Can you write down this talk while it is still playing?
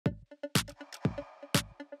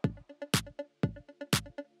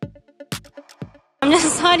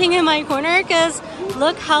hiding in my corner because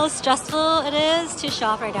look how stressful it is to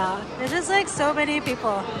shop right now. There's just like so many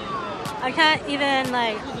people. I can't even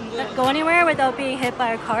like go anywhere without being hit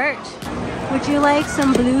by a cart. Would you like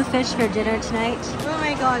some blue fish for dinner tonight? Oh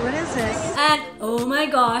my god, what is this? And oh my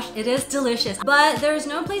gosh, it is delicious. But there's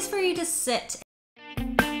no place for you to sit.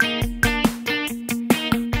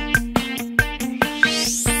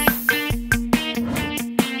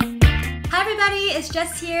 It's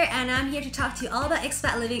Jess here and I'm here to talk to you all about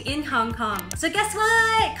expat living in Hong Kong. So guess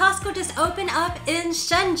what? Costco just opened up in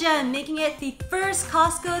Shenzhen, making it the first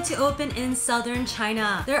Costco to open in southern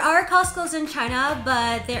China. There are Costcos in China,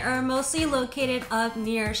 but they are mostly located up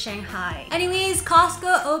near Shanghai. Anyways,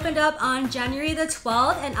 Costco opened up on January the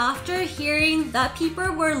 12th, and after hearing that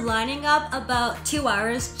people were lining up about 2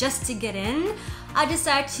 hours just to get in, I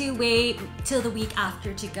decided to wait till the week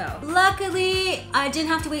after to go. Luckily, I didn't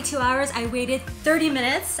have to wait 2 hours. I waited 30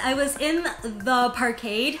 minutes. I was in the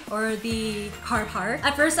parkade or the car park.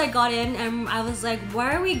 At first I got in and I was like,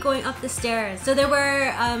 why are we going up the stairs? So there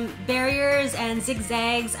were barriers and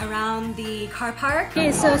zigzags around the car park.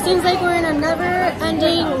 Okay, so it seems like we're in a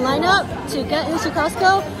never-ending lineup to get into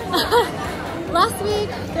Costco. Last week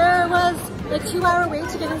there was a 2-hour wait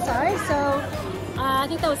to get inside, so I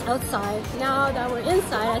think that was outside. Now that we're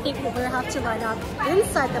inside, I think we're gonna have to line up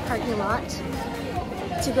inside the parking lot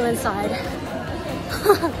to go inside.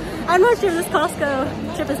 I'm not sure if this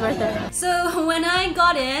Costco trip is worth it. So when I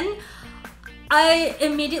got in, I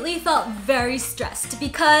immediately felt very stressed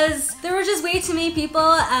because there were just way too many people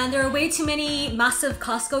and there were way too many massive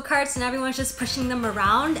Costco carts and everyone's just pushing them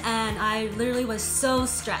around, and I literally was so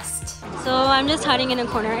stressed. So I'm just hiding in a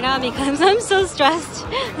corner right now because I'm so stressed.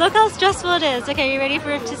 Look how stressful it is. Okay, you ready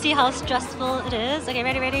to see how stressful it is? Okay,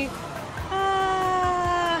 ready?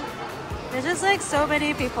 There's just like so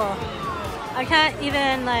many people. I can't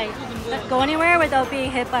even like go anywhere without being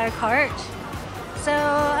hit by a cart. So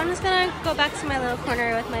I'm just gonna go back to my little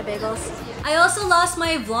corner with my bagels. I also lost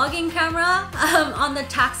my vlogging camera on the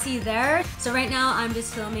taxi there. So right now I'm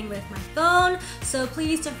just filming with my phone. So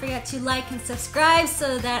please don't forget to like and subscribe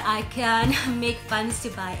so that I can make funds to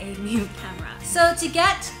buy a new camera. So to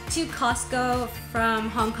get to Costco from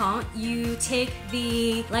Hong Kong, you take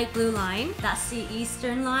the light blue line, that's the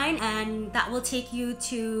eastern line, and that will take you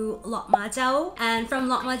to Lok Ma Chau. And from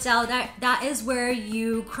Lok Ma Chau, that is where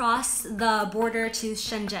you cross the border to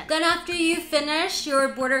Shenzhen. Then after you finish your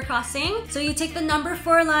border crossing, so you take the number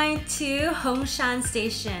 4 line to Hongshan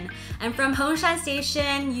station. And from Hongshan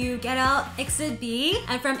station, you get out exit B.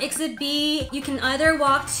 And from exit B, you can either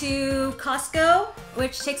walk to Costco,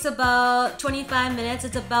 which takes about 25 minutes.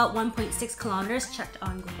 It's about 1.6 kilometers, checked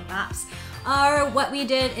on Google Maps. Or what we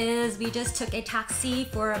did is we just took a taxi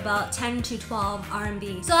for about 10 to 12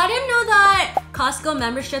 RMB. So I didn't know that Costco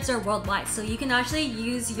memberships are worldwide. So you can actually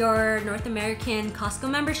use your North American Costco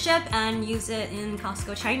membership and use it in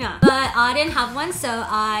Costco China. But I didn't have one, so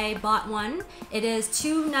I bought one. It is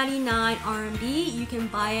 2.99 RMB. You can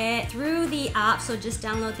buy it through the app. So just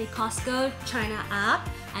download the Costco China app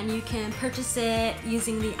and you can purchase it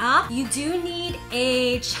using the app. You do need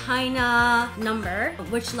a China number,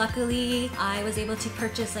 which luckily I was able to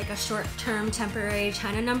purchase like a short-term temporary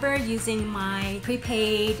China number using my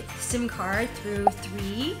prepaid SIM card through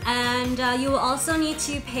 3. And you will also need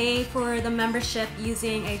to pay for the membership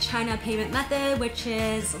using a China payment method, which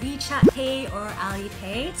is WeChat Pay or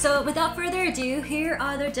Alipay. So without further ado, here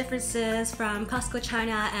are the differences from Costco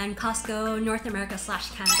China and Costco North America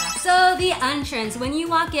 / Canada. So the entrance, when you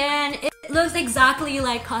walk in, it looks exactly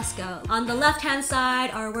like Costco. On the left hand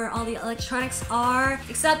side are where all the electronics are,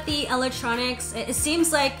 except the electronics, it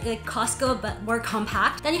seems like Costco but more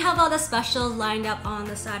compact. Then you have all the specials lined up on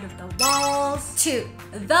the side of the walls. 2.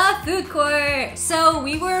 The food court. So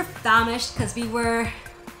we were famished because we were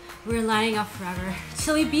lining up forever.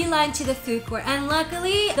 So we beeline to the food court, and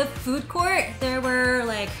luckily the food court, there were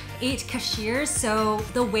like 8 cashiers, so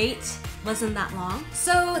the wait wasn't that long.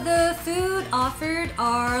 So the food offered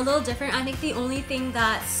are a little different. I think the only thing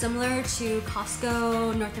that's similar to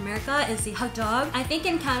Costco North America is the hot dog. I think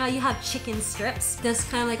in Canada you have chicken strips. There's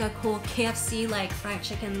kind of like a cool KFC like fried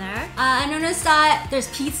chicken there. I noticed that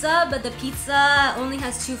there's pizza, but the pizza only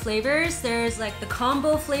has 2 flavors. There's like the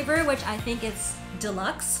combo flavor, which I think it's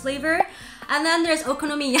deluxe flavor, and then there's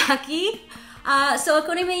okonomiyaki. So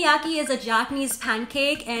okonomiyaki is a Japanese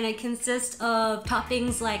pancake and it consists of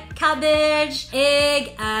toppings like cabbage,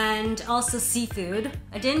 egg, and also seafood.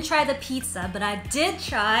 I didn't try the pizza, but I did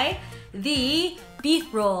try the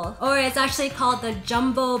beef roll, or it's actually called the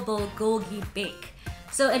jumbo bulgogi bake.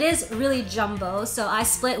 So it is really jumbo, so I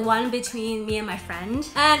split one between me and my friend,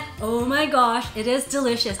 and oh my gosh, it is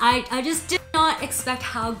delicious. I just did not expect expect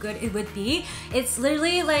how good it would be. It's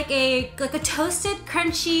literally like a toasted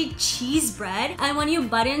crunchy cheese bread, and when you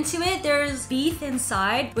bite into it, there's beef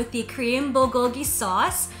inside with the Korean bulgogi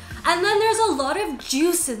sauce, and then there's a lot of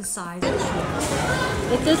juice inside.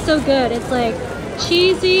 It's just so good. It's like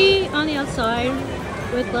cheesy on the outside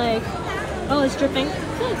with like, oh, it's dripping.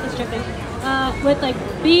 It's dripping. With like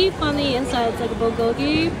beef on the inside. It's like a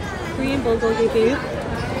bulgogi, Korean bulgogi beef.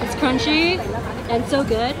 It's crunchy and so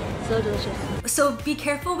good, so delicious. So be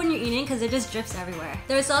careful when you're eating because it just drips everywhere.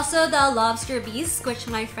 There's also the lobster bisque, which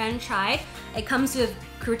my friend tried. It comes with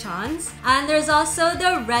croutons. And there's also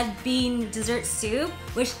the red bean dessert soup,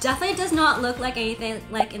 which definitely does not look like anything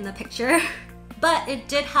like in the picture. But it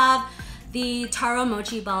did have the taro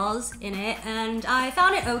mochi balls in it, and I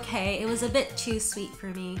found it okay. It was a bit too sweet for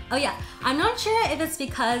me. Oh yeah, I'm not sure if it's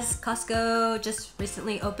because Costco just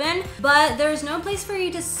recently opened, but there's no place for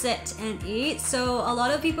you to sit and eat, so a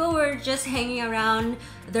lot of people were just hanging around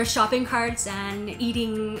their shopping carts and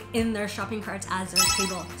eating in their shopping carts as their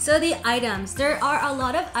table. So the items, there are a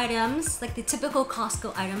lot of items, like the typical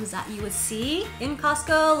Costco items that you would see in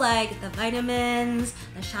Costco, like the vitamins,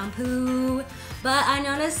 the shampoo, but I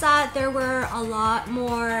noticed that there were a lot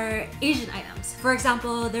more Asian items. For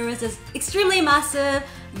example, there was this extremely massive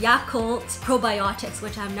Yakult probiotics,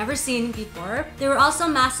 which I've never seen before. There were also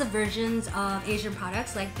massive versions of Asian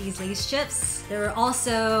products like these Lay's chips. There were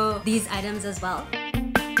also these items as well.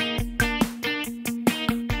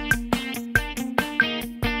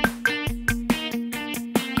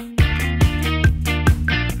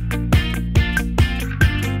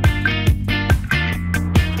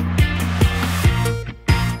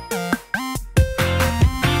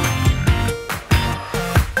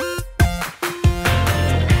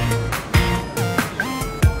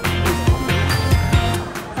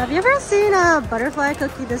 Have you ever seen a butterfly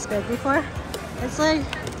cookie this big before? It's like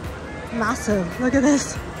massive. Look at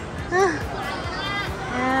this.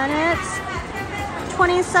 And it's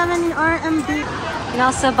 27 RMB. You can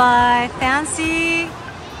also buy fancy,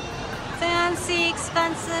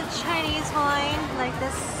 expensive Chinese wine. Like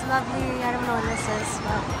this lovely, I don't know what this is,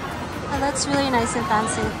 but oh, that's really nice and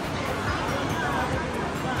fancy.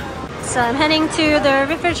 So I'm heading to the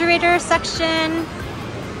refrigerator section.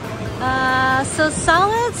 So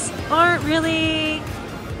salads aren't really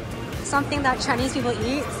something that Chinese people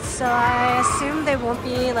eat, so I assume they won't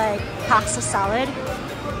be like packs of salad,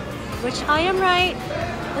 which I am right.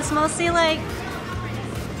 It's mostly like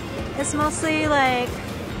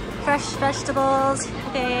fresh vegetables.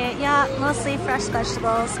 Okay, yeah, mostly fresh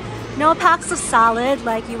vegetables. No packs of salad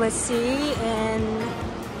like you would see in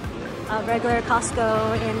a regular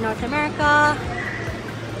Costco in North America.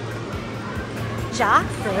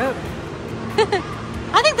 Jackfruit.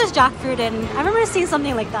 I think there's jackfruit in. I remember seeing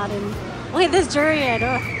something like that in. Wait, there's durian.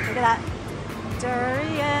 Oh, look at that.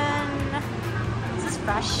 Durian. This is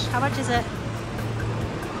fresh. How much is it?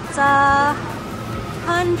 It's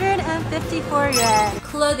 154 yuan.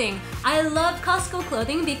 Clothing. I love Costco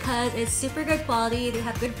clothing because it's super good quality. They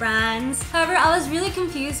have good brands. However, I was really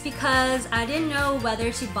confused because I didn't know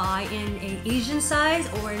whether to buy in an Asian size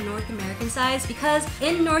or a North American size, because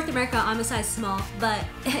in North America I'm a size small, but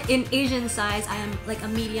in Asian size I am like a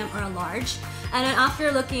medium or a large. And then after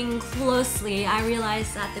looking closely, I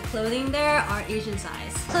realized that the clothing there are Asian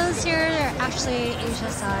size. Clothes here are actually Asia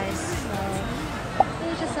size.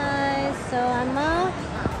 So I'm a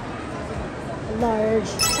large.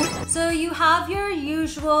 So you have your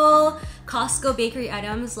usual Costco bakery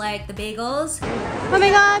items like the bagels. Oh my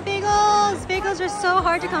god, bagels! Bagels are so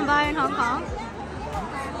hard to come by in Hong Kong.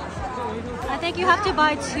 I think you have to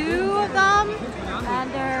buy 2 of them,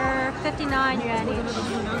 and they're 59 yuan each.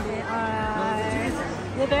 They are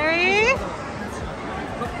blueberry,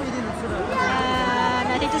 and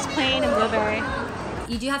I think just plain and blueberry.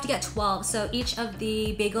 You do have to get 12, so each of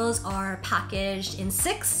the bagels are packaged in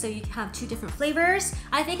 6, so you can have 2 different flavors.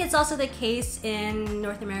 I think it's also the case in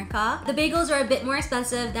North America. The bagels are a bit more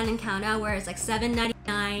expensive than in Canada, where it's like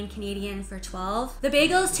 $7.99 Canadian for 12. The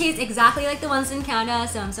bagels taste exactly like the ones in Canada,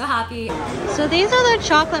 so I'm so happy. So these are the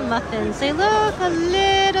chocolate muffins. They look a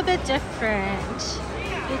little bit different.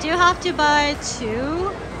 You do have to buy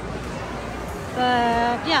 2.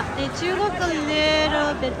 But yeah, they do look a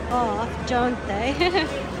little bit off, don't they?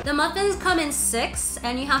 The muffins come in 6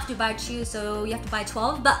 and you have to buy 2, so you have to buy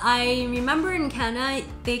 12. But I remember in Canada,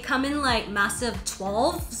 they come in like massive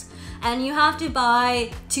 12s. and you have to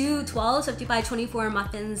buy 2 12s, so you have to buy 24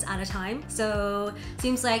 muffins at a time. So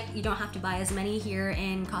seems like you don't have to buy as many here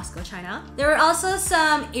in Costco China. There were also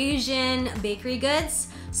some Asian bakery goods.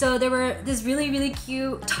 So there were this really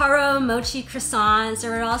cute taro mochi croissants.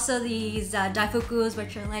 There were also these daifukus,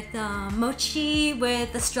 which are like the mochi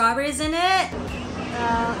with the strawberries in it.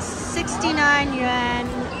 69 yuan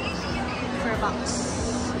for a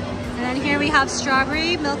box. And then here we have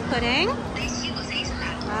strawberry milk pudding.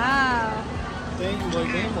 Wow.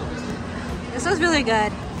 This was really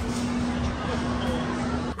good.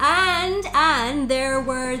 And there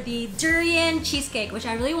were the durian cheesecake, which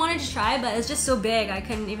I really wanted to try, but it's just so big I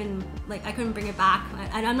couldn't bring it back.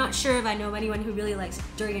 And I'm not sure if I know anyone who really likes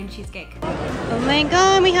durian cheesecake. Oh my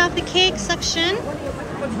god, we have the cake section.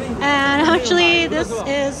 And actually this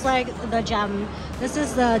is like the gem. This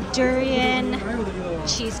is the durian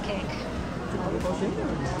cheesecake.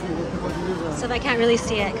 So if I can't really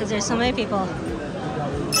see it because there's so many people.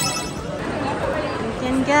 You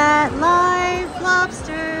can get live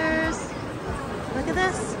lobsters. Look at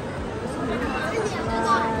this.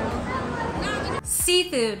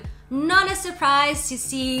 Seafood. Not a surprise to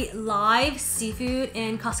see live seafood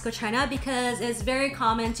in Costco China because it's very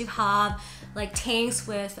common to have like tanks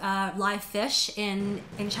with live fish in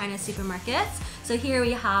China's supermarkets. So here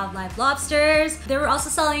we have live lobsters. They were also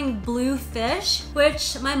selling blue fish,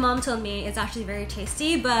 which my mom told me is actually very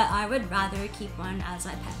tasty, but I would rather keep one as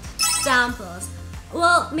my pet. Samples.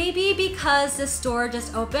 Well, maybe because the store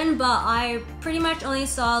just opened, but I pretty much only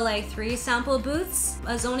saw like 3 sample booths.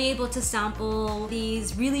 I was only able to sample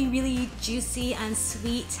these really juicy and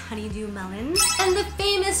sweet honeydew melons. And the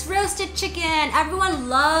famous roasted chicken! Everyone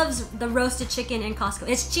loves the roasted chicken in Costco.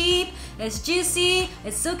 It's cheap, it's juicy,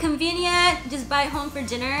 it's so convenient, just buy it home for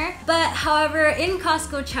dinner. But however, in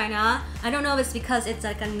Costco China, I don't know if it's because it's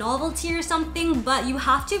like a novelty or something, but you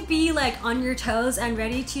have to be like on your toes and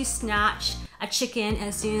ready to snatch a chicken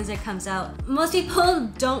as soon as it comes out. Most people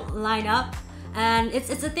don't line up, and it's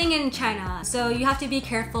a thing in China, so you have to be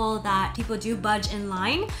careful that people do budge in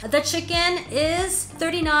line. The chicken is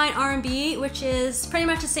 39 RMB, which is pretty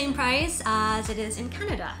much the same price as it is in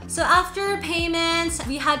Canada. So after payment,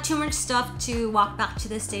 we had too much stuff to walk back to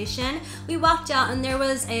the station. We walked out and there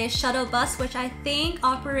was a shuttle bus, which I think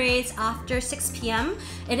operates after 6 p.m.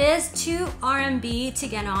 It is 2 RMB to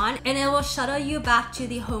get on, and it will shuttle you back to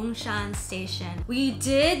the Hongshan station. We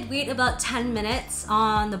did wait about 10 minutes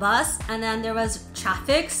on the bus, and then there was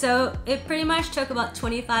traffic, so it pretty much took about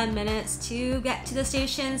 25 minutes to get to the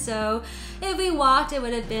station. So if we walked, it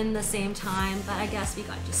would have been the same time, but I guess we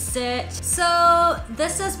got to sit. So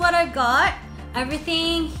this is what I got.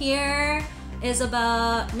 Everything here is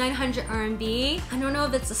about 900 RMB. I don't know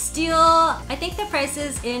if it's a steal. I think the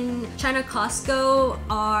prices in China Costco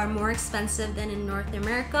are more expensive than in North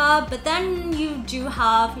America, but then you do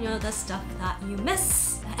have, you know, the stuff that you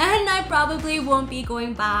miss. And I probably won't be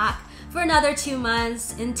going back for another 2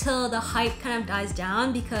 months until the hype kind of dies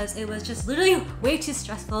down because it was just literally way too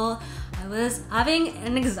stressful. I was having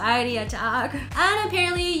an anxiety attack. And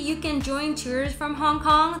apparently you can join tours from Hong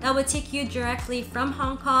Kong that would take you directly from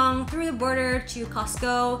Hong Kong through the border to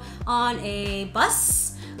Costco on a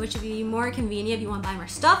bus, which would be more convenient if you want to buy more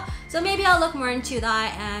stuff. So maybe I'll look more into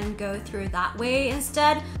that and go through that way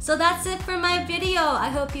instead. So that's it for my video. I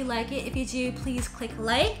hope you like it. If you do, please click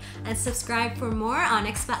like and subscribe for more on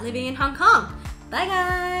expat living in Hong Kong. Bye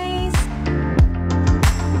guys!